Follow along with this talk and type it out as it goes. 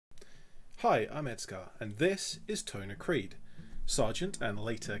Hi, I'm ED-SKaR, and this is Tona Criid, Sergeant and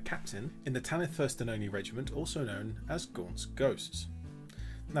later Captain in the Tanith First and Only Regiment, also known as Gaunt's Ghosts.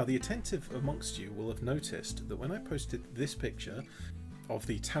 Now, the attentive amongst you will have noticed that when I posted this picture of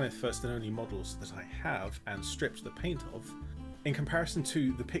the Tanith First and Only models that I have and stripped the paint of, in comparison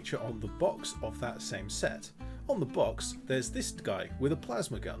to the picture on the box of that same set, on the box there's this guy with a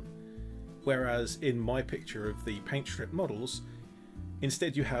plasma gun, whereas in my picture of the paint strip models,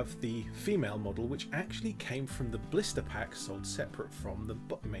 instead you have the female model, which actually came from the blister pack sold separate from the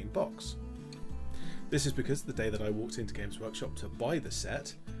main box. This is because the day that I walked into Games Workshop to buy the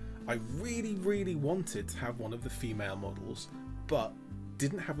set, I really wanted to have one of the female models, but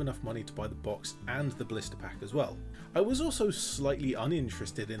didn't have enough money to buy the box and the blister pack as well. I was also slightly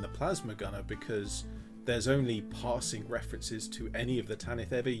uninterested in the plasma gunner because there's only passing references to any of the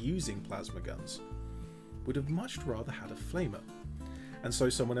Tanith ever using plasma guns. Would have much rather had a flamer. And so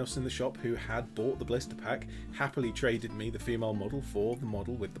someone else in the shop who had bought the blister pack happily traded me the female model for the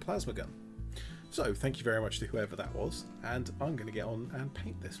model with the plasma gun. So thank you very much to whoever that was, and I'm going to get on and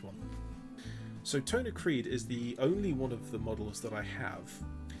paint this one. So Tona Criid is the only one of the models that I have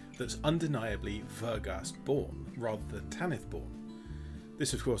that's undeniably Vergast born rather than Tanith born.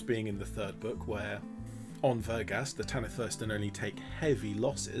 This of course being in the third book, where on Vergast the Tanith First and Only take heavy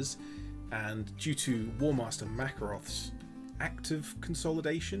losses, and due to War Master Makaroth's active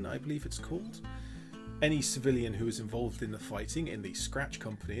consolidation, I believe it's called, any civilian who was involved in the fighting in the scratch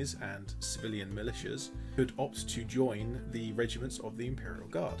companies and civilian militias could opt to join the regiments of the Imperial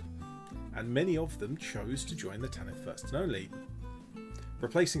Guard, and many of them chose to join the Tanith First and Only,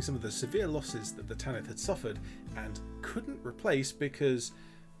 replacing some of the severe losses that the Tanith had suffered and couldn't replace because,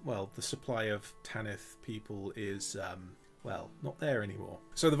 well, the supply of Tanith people is well, not there anymore.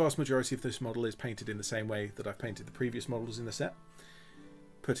 So the vast majority of this model is painted in the same way that I've painted the previous models in the set,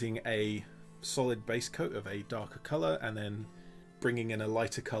 putting a solid base coat of a darker colour and then bringing in a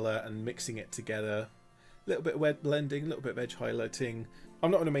lighter colour and mixing it together. A little bit of wet blending, a little bit of edge highlighting.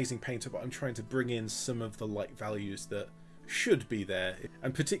 I'm not an amazing painter, but I'm trying to bring in some of the light values that should be there,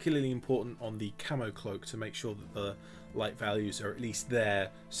 and particularly important on the camo cloak to make sure that the light values are at least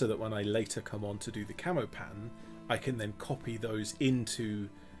there, so that when I later come on to do the camo pattern, I can then copy those into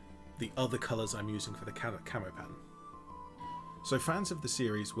the other colours I'm using for the camo pattern. So fans of the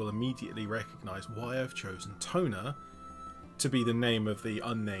series will immediately recognise why I've chosen Tona to be the name of the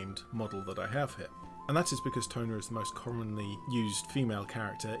unnamed model that I have here. And that is because Tona is the most commonly used female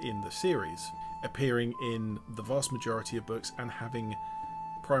character in the series, appearing in the vast majority of books and having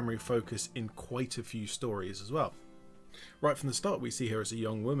primary focus in quite a few stories as well. Right from the start we see her as a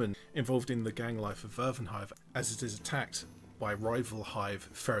young woman involved in the gang life of Vervenhive as it is attacked by rival hive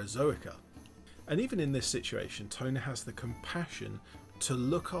Ferozoica. And even in this situation, Tona has the compassion to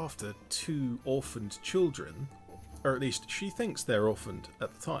look after two orphaned children, or at least she thinks they're orphaned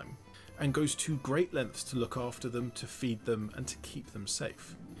at the time, and goes to great lengths to look after them, to feed them and to keep them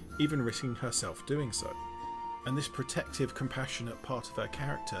safe, even risking herself doing so. And this protective, compassionate part of her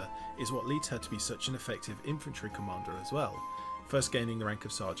character is what leads her to be such an effective infantry commander as well, first gaining the rank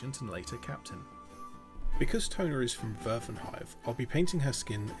of sergeant and later captain. Because Tona is from Vervenhive, I'll be painting her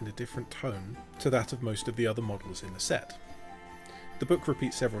skin in a different tone to that of most of the other models in the set. The book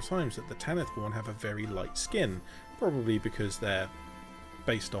repeats several times that the Tanith-born have a very light skin, probably because they're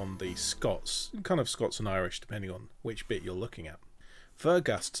based on the Scots, kind of Scots and Irish depending on which bit you're looking at.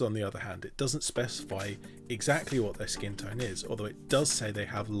 Vergasts, on the other hand, it doesn't specify exactly what their skin tone is, although it does say they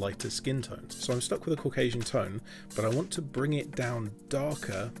have lighter skin tones. So I'm stuck with a Caucasian tone, but I want to bring it down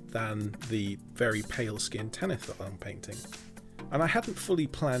darker than the very pale skin Tanith that I'm painting. And I hadn't fully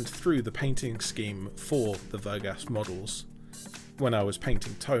planned through the painting scheme for the Vergast models when I was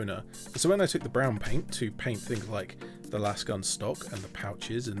painting Tona, so when I took the brown paint to paint things like the lasgun stock and the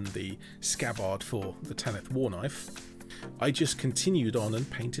pouches and the scabbard for the Tanith war knife, I just continued on and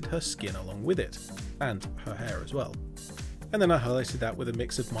painted her skin along with it, and her hair as well. And then I highlighted that with a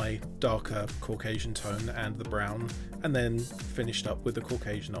mix of my darker Caucasian tone and the brown, and then finished up with the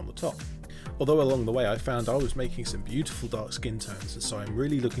Caucasian on the top. Although along the way I found I was making some beautiful dark skin tones, and so I'm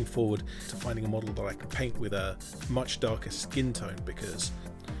really looking forward to finding a model that I can paint with a much darker skin tone, because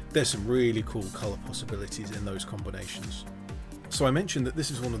there's some really cool colour possibilities in those combinations. So I mentioned that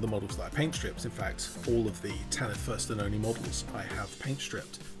this is one of the models that I paint stripped. In fact, all of the Tanith First and Only models I have paint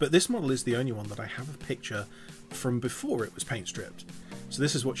stripped. But this model is the only one that I have a picture from before it was paint stripped. So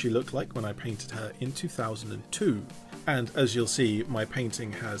this is what she looked like when I painted her in 2002. And as you'll see, my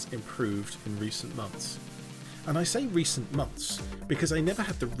painting has improved in recent months. And I say recent months because I never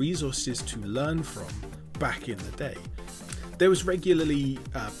had the resources to learn from back in the day. There was regularly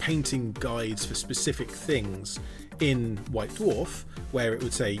painting guides for specific things in White Dwarf, where it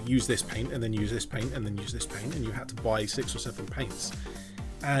would say use this paint and then use this paint and then use this paint, and you had to buy 6 or 7 paints.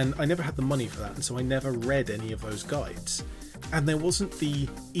 And I never had the money for that, and so I never read any of those guides. And there wasn't the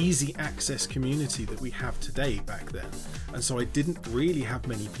easy access community that we have today back then, and so I didn't really have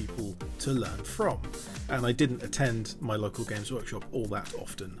many people to learn from, and I didn't attend my local Games Workshop all that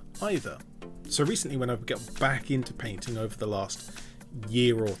often either. So recently, when I've got back into painting over the last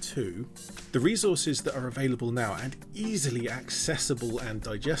year or two, the resources that are available now and easily accessible and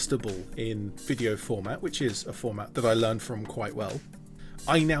digestible in video format, which is a format that I learned from quite well,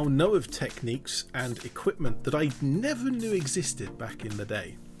 I now know of techniques and equipment that I never knew existed back in the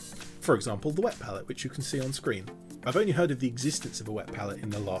day. For example, the wet palette, which you can see on screen. I've only heard of the existence of a wet palette in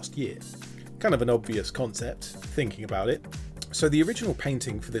the last year. Kind of an obvious concept, thinking about it. So the original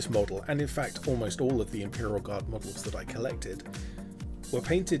painting for this model, and in fact almost all of the Imperial Guard models that I collected, were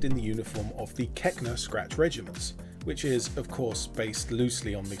painted in the uniform of the Keckner Scratch Regiments, which is of course based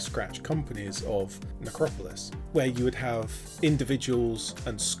loosely on the Scratch companies of Necropolis, where you would have individuals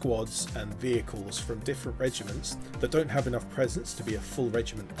and squads and vehicles from different regiments that don't have enough presence to be a full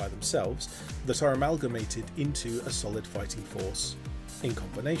regiment by themselves, that are amalgamated into a solid fighting force in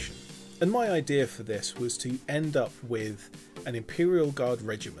combination. And my idea for this was to end up with an Imperial Guard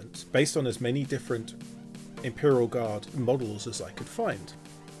regiment based on as many different Imperial Guard models as I could find.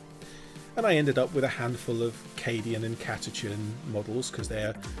 And I ended up with a handful of Cadian and Catachan models because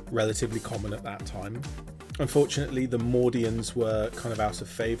they're relatively common at that time. Unfortunately, the Mordians were kind of out of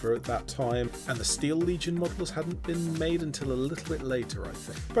favour at that time, and the Steel Legion models hadn't been made until a little bit later, I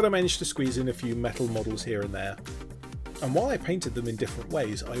think. But I managed to squeeze in a few metal models here and there. And while I painted them in different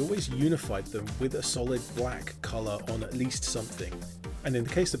ways, I always unified them with a solid black colour on at least something. And in the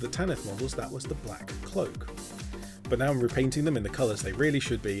case of the Tanith models, that was the black cloak. But now I'm repainting them in the colours they really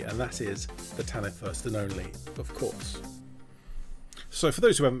should be, and that is the Tanith First and Only, of course. So for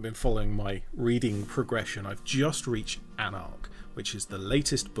those who haven't been following my reading progression, I've just reached Anarch, which is the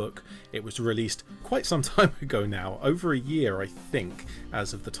latest book. It was released quite some time ago now, over a year I think,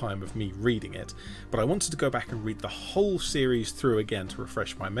 as of the time of me reading it, but I wanted to go back and read the whole series through again to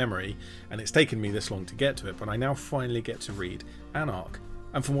refresh my memory, and it's taken me this long to get to it, but I now finally get to read Anarch.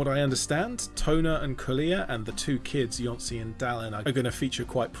 And from what I understand, Tona and Kulia and the 2 kids, Yonsei and Dallin, are going to feature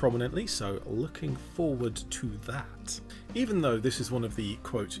quite prominently, so looking forward to that. Even though this is one of the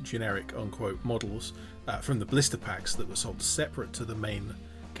quote generic unquote models from the blister packs that were sold separate to the main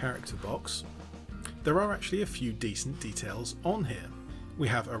character box, there are actually a few decent details on here. We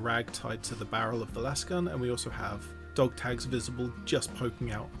have a rag tied to the barrel of the lasgun, and we also have dog tags visible just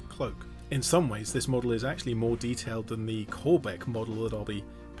poking out the cloak. In some ways, this model is actually more detailed than the Corbeck model that I'll be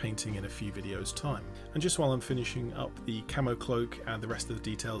painting in a few videos' time. And just while I'm finishing up the camo cloak and the rest of the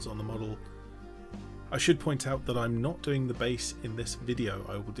details on the model, I should point out that I'm not doing the base in this video.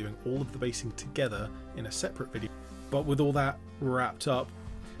 I will be doing all of the basing together in a separate video. But with all that wrapped up,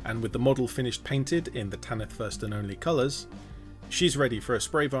 and with the model finished painted in the Tanith First and Only colours, she's ready for a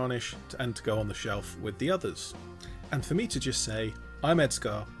spray varnish and to go on the shelf with the others. And for me to just say, I'm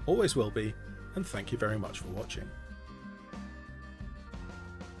ED-SKaR, always will be, and thank you very much for watching.